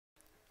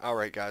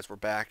Alright guys, we're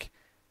back.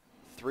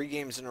 3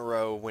 games in a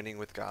row winning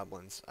with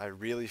goblins. I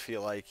really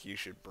feel like you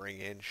should bring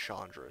in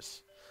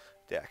Chandra's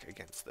deck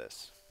against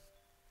this.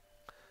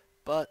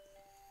 But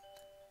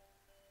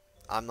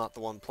I'm not the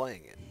one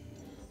playing it.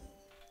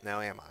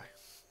 Now am I?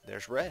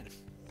 There's red.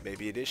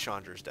 Maybe it is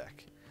Chandra's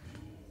deck.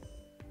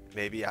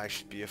 Maybe I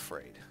should be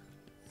afraid.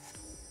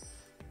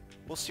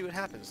 We'll see what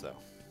happens though.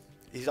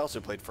 He's also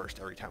played first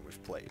every time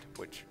we've played,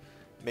 which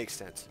makes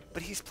sense.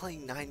 But he's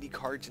playing 90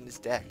 cards in his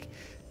deck.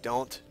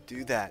 Don't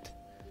do that.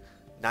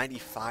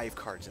 95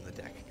 cards in the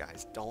deck,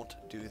 guys. Don't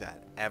do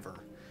that, ever.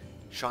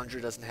 Chandra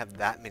doesn't have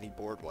that many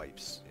board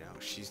wipes. You know,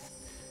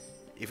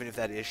 even if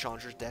that is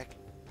Chandra's deck,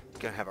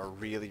 gonna have a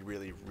really,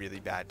 really,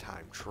 really bad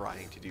time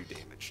trying to do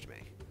damage to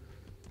me.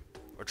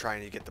 Or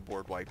trying to get the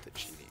board wipe that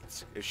she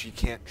needs. If she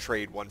can't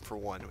trade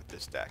 1-for-1 with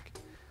this deck.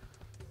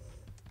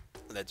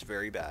 That's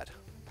very bad.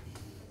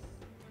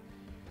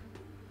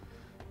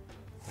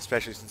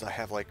 Especially since I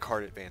have like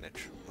card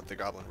advantage with the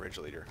Goblin Ridge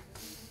Leader.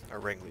 Or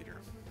Ringleader.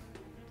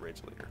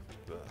 Ridge Leader.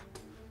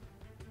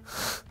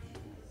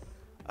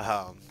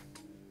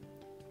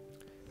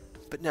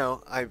 But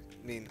no, I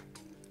mean,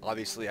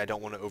 obviously I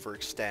don't want to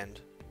overextend,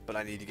 but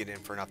I need to get in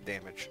for enough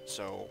damage.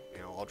 So, you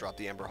know, I'll drop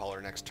the Ember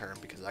Hauler next turn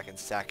because I can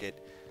sack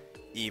it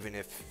even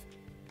if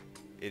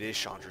it is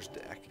Chandra's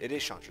deck. It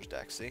is Chandra's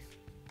deck, see?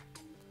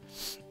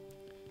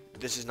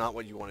 This is not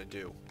what you want to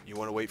do. You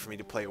want to wait for me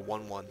to play a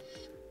 1-1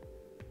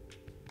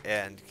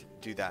 and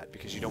do that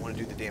because you don't want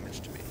to do the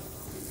damage to me.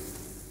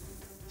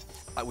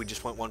 We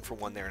just went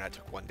 1-for-1 there and I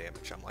took 1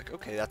 damage. I'm like,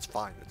 okay, that's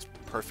fine. That's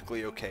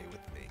perfectly okay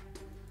with me.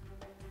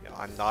 You know,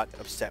 I'm not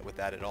upset with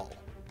that at all.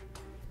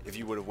 If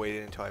you would have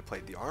waited until I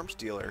played the Arms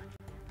Dealer,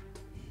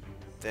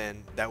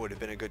 then that would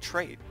have been a good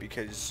trade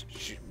because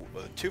she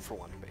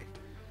 2-for-1 me.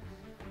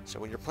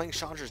 So when you're playing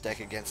Chandra's deck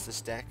against this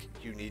deck,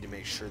 you need to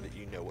make sure that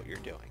you know what you're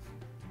doing.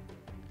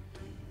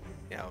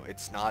 You know,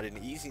 it's not an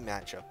easy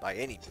matchup by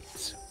any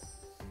means.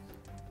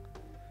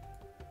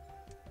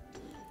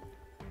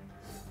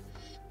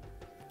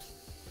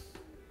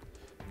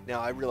 Now,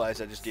 I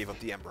realize I just gave up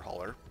the Ember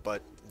Hauler,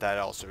 but that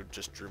also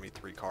just drew me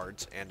 3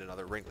 cards and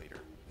another Ringleader.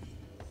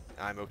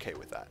 I'm okay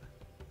with that.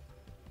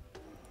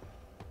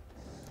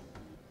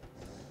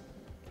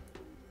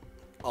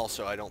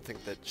 Also, I don't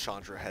think that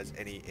Chandra has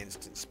any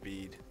instant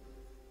speed.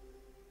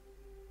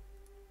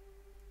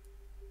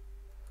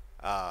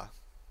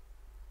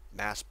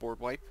 Mass board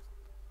wipe.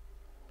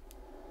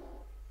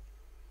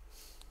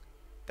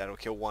 That'll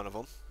kill one of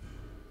them.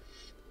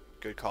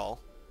 Good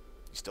call.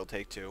 You still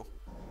take 2.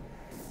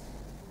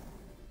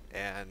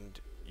 And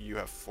you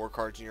have 4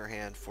 cards in your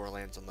hand, 4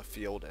 lands on the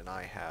field, and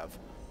I have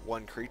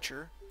 1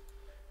 creature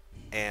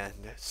and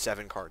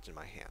 7 cards in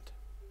my hand.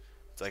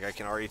 It's like I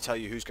can already tell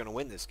you who's going to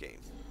win this game.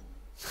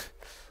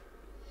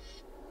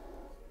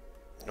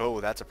 Oh,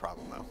 that's a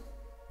problem though.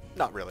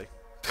 Not really.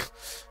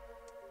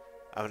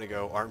 I'm going to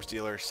go Arms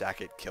Dealer,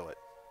 sack it, kill it.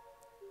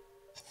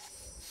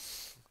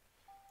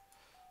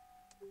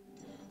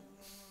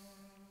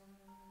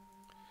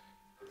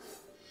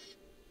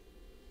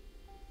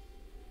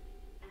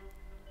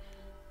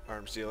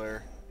 Arms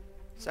Dealer,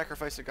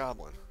 sacrifice a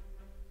Goblin.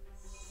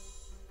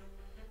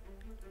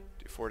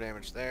 Do 4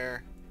 damage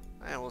there,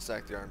 and we'll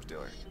sack the Arms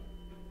Dealer.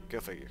 Go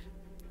figure.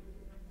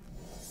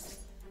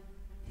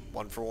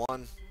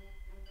 1-for-1.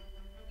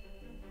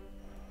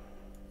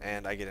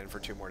 And I get in for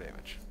 2 more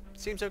damage.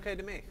 Seems okay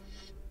to me.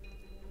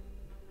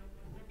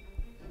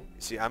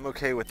 See, I'm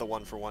okay with the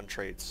 1-for-1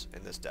 trades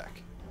in this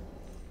deck.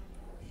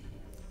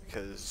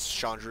 Because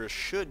Chandra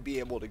should be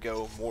able to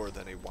go more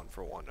than a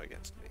 1-for-1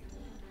 against me.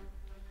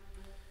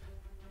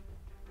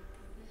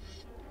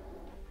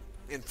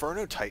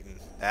 Inferno Titan,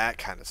 that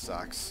kind of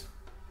sucks.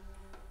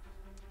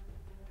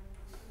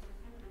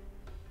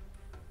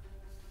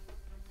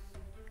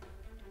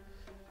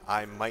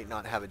 I might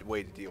not have a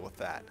way to deal with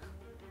that.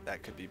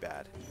 That could be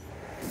bad.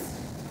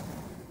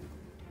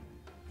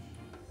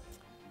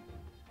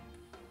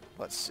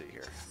 Let's see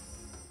here.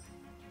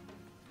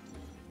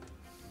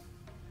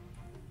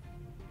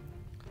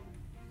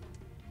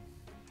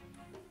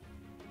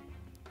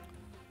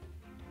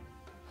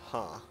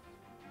 Huh.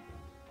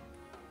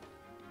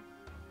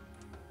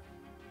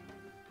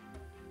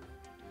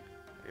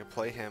 I can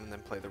play him and then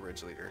play the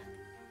Ridge Leader.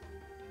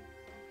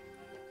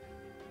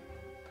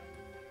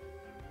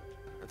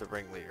 Or the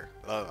Ringleader.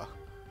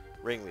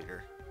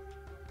 Ringleader.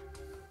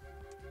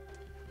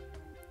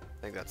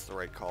 I think that's the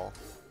right call.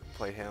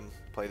 Play him,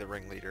 play the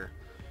Ringleader.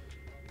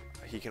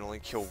 He can only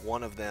kill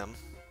 1 of them.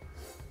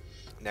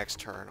 Next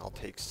turn, I'll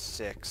take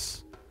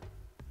 6.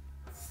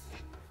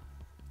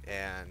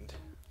 And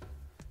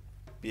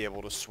be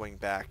able to swing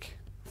back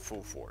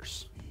full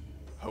force.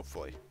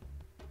 Hopefully.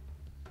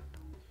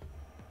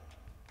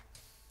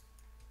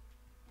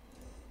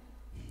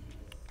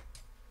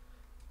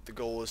 The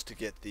goal is to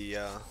get the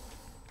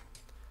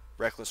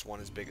Reckless one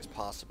as big as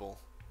possible.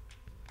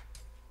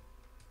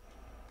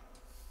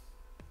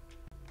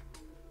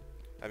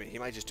 I mean, he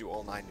might just do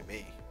all 9 to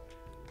me.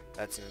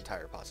 That's an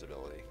entire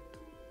possibility.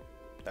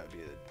 That would be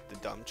the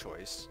dumb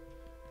choice.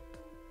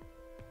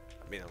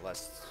 I mean,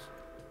 unless...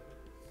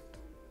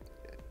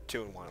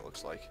 2-1 it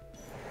looks like.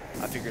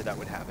 I figured that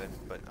would happen,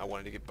 but I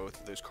wanted to get both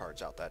of those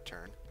cards out that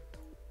turn.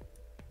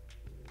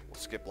 We'll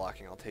skip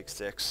blocking. I'll take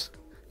 6.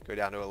 Go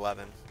down to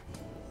 11.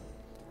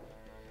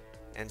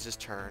 Ends his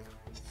turn.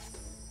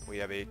 We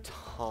have a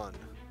ton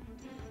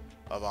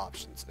of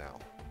options now.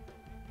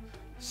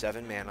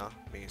 7 mana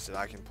means that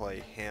I can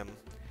play him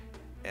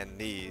and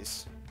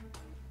these.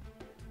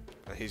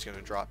 And he's going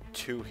to drop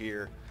 2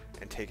 here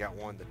and take out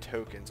one of the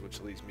tokens, which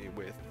leaves me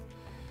with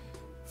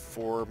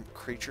 4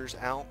 creatures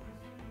out.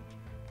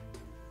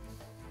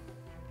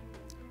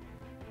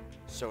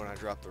 So when I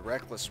drop the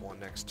Reckless one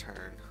next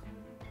turn,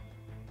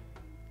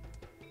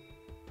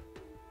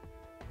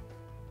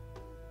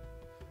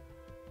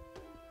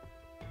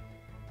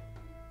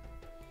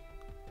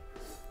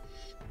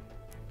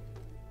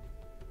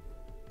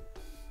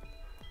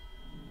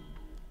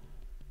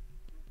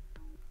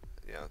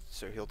 yeah,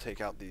 so he'll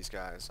take out these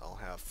guys. I'll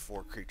have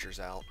 4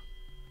 creatures out.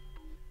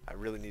 I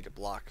really need to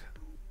block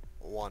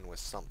one with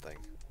something.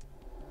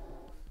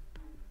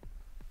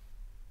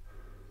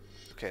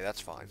 Okay,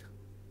 that's fine.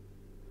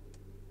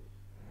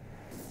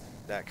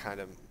 That kind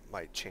of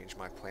might change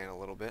my plan a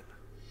little bit.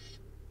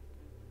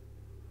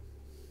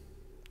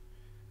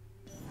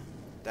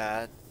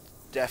 That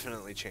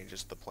definitely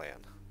changes the plan.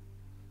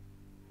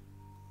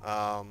 We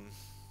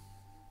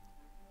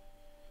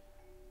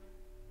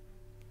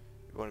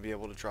want to be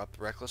able to drop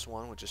the Reckless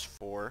one, which is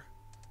 4,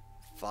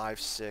 5,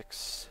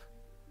 6,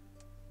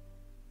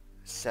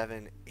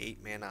 7,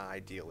 8 mana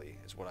ideally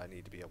is what I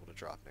need to be able to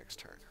drop next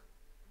turn.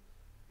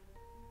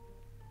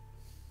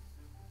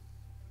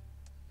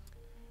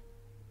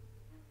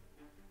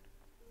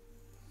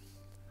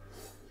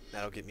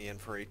 That'll get me in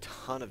for a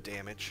ton of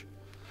damage.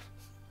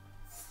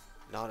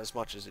 Not as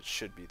much as it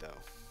should be, though.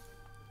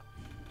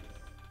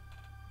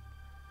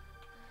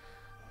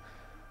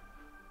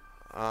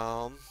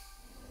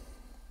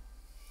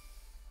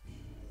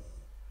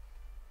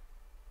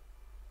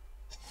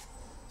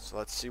 So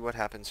let's see what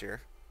happens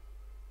here.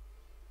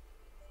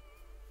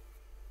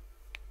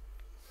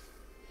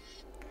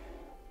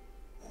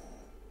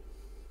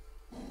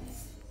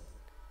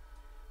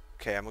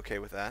 Okay, I'm okay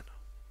with that.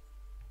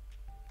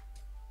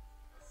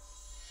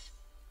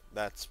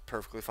 That's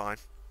perfectly fine.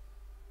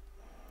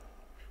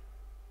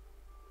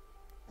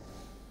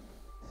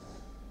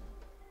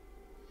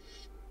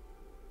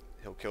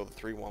 He'll kill the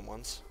 3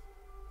 1/1s.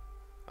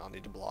 I'll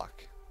need to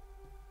block.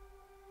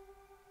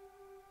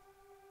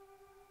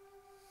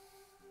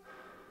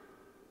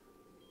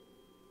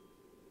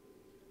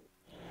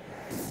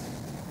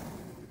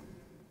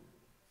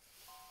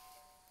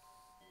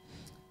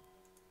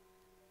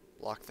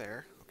 Block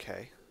there,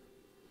 okay.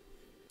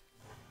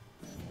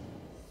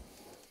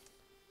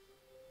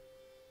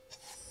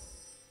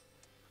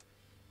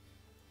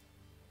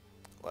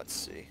 Let's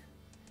see.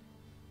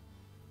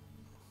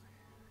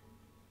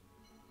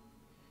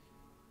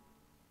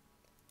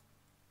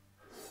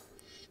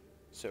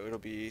 So it'll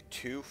be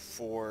 2,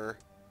 4,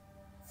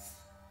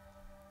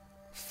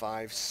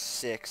 5,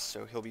 6.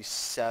 So he'll be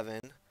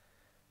 7,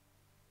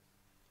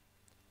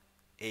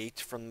 8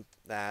 from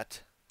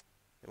that.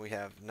 And we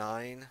have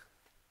 9,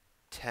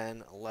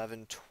 10,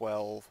 11,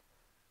 12,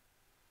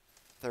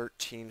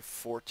 13,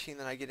 14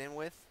 that I get in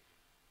with.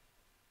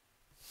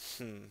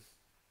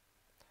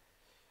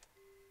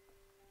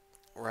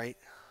 Right?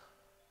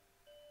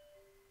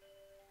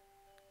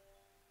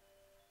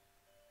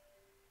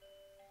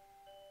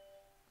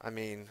 I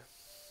mean,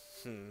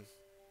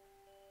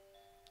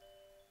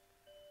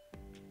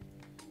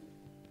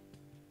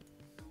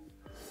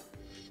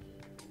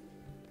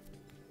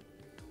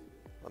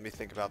 Let me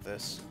think about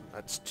this.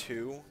 That's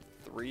 2,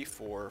 3,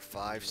 4,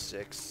 5,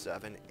 6,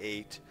 7,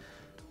 8,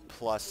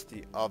 plus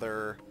the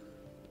other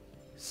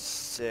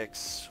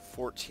 6,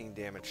 14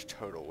 damage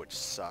total, which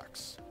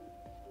sucks.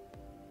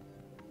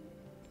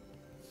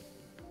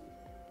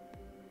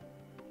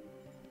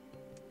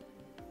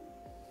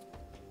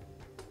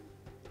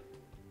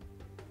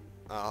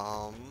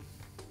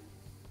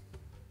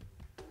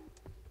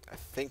 I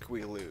think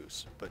we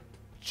lose, but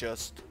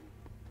just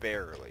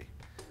barely.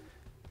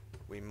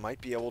 We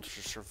might be able to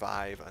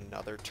survive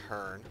another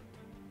turn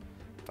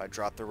if I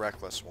drop the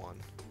Reckless one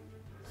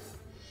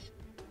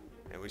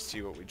and we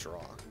see what we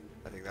draw.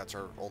 I think that's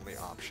our only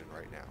option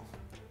right now.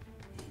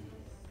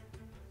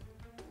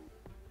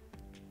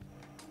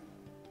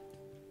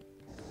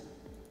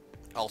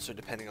 Also,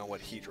 depending on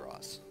what he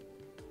draws,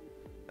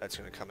 that's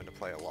going to come into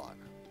play a lot.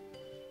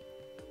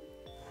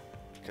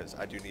 Because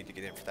I do need to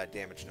get in for that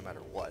damage no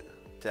matter what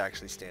to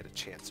actually stand a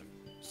chance of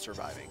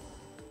surviving.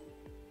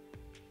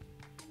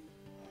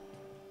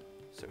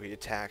 So he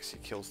attacks, he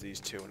kills these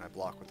 2, and I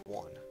block with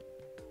 1.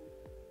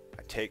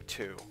 I take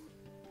 2.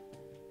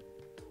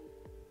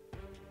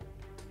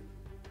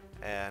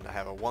 And I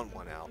have a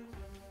 1/1 out.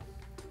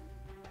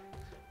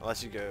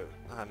 Unless you go,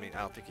 I mean, I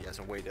don't think he has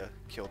a way to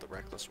kill the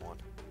Reckless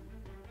one.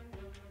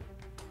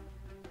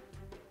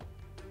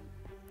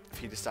 If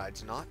he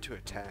decides not to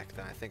attack,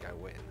 then I think I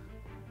win.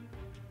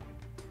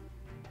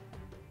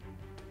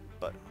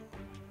 But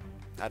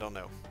I don't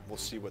know. We'll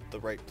see what the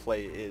right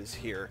play is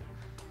here.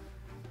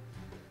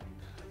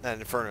 That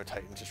Inferno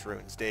Titan just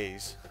ruins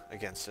days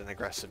against an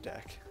aggressive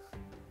deck.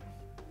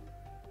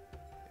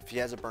 If he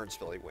has a burn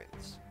spell, he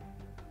wins.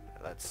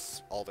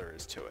 That's all there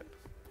is to it.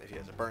 If he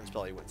has a burn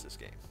spell, he wins this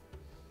game.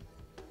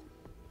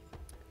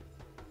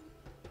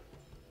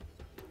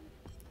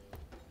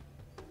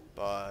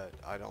 But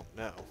I don't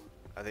know.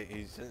 I think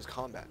he's in his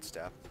combat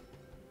step.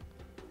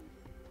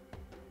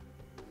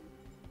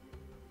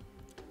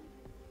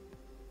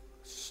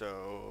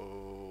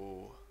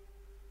 So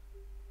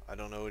I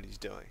don't know what he's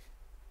doing.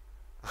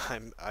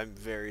 I'm a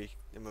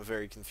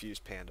very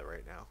confused panda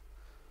right now.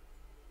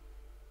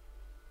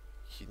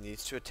 He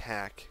needs to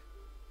attack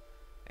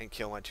and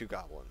kill my 2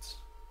 goblins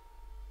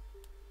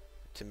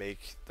to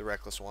make the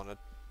reckless one a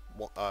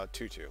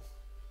 2/2,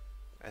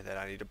 and then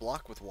I need to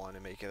block with 1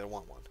 and make it a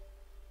 1/1.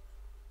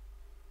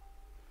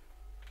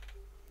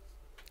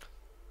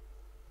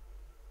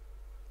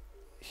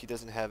 He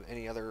doesn't have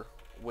any other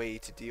way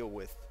to deal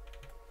with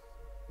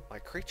my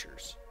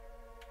creatures.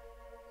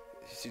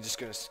 Is he just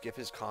gonna skip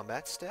his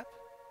combat step?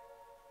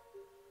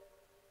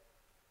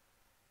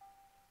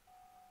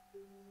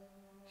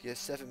 He has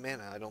 7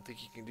 mana. I don't think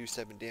he can do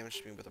 7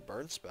 damage to me with a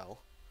burn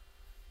spell.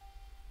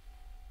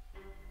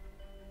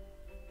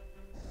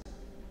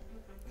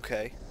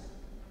 Okay.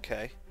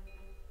 Okay.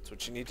 That's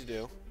what you need to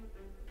do.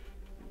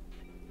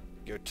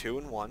 Go 2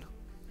 and 1.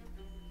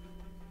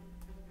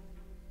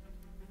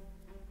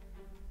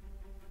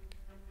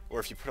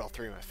 Or if you put all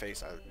 3 in my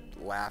face, I would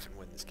laugh and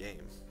win this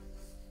game.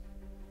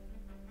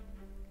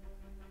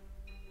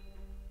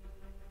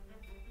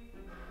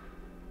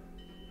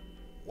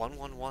 One,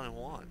 1, and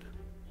 1.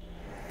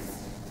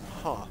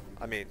 Huh.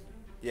 I mean,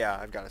 yeah,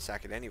 I've got to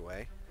sack it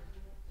anyway.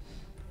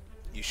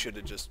 You should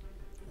have just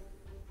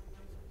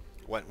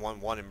went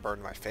 1/1 and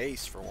burned my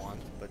face for 1,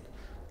 but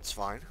it's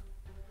fine.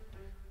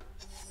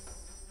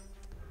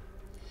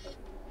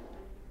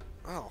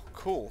 Oh,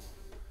 cool.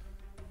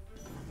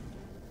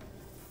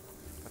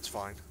 That's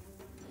fine.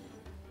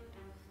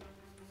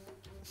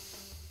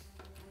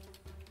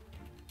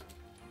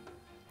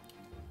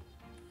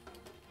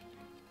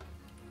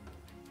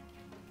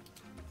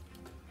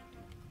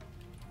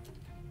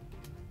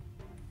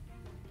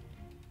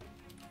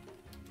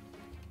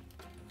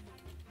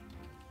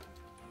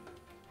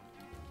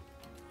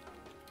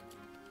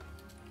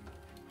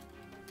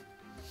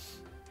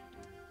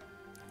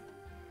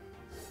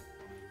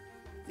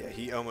 Yeah,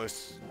 he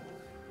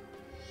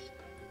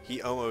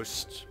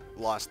almost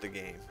lost the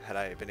game had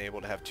I been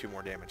able to have 2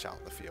 more damage out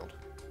in the field.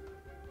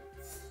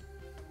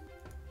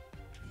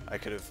 I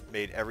could have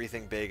made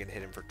everything big and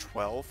hit him for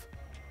 12.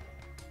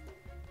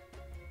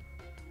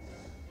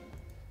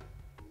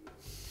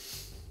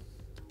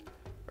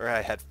 Or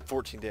I had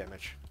 14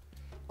 damage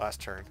last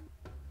turn.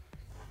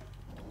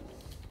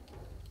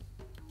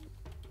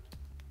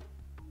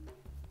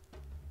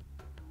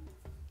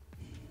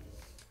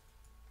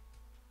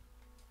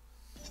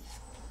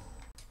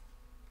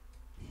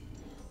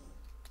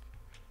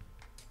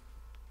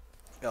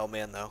 Oh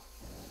man, though.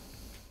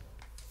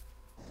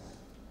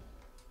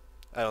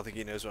 I don't think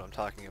he knows what I'm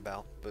talking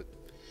about, but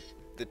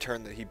the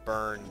turn that he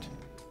burned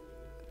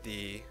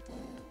these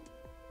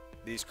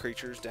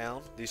creatures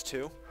down, these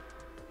 2,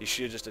 he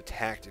should have just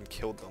attacked and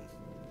killed them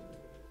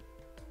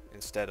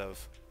instead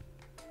of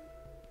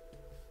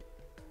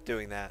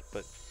doing that,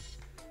 but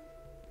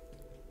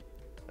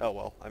oh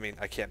well. I mean,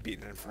 I can't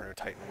beat an Inferno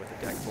Titan with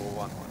a deck full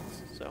of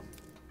 1/1s, so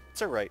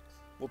it's alright.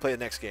 We'll play the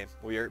next game.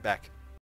 We'll be right back.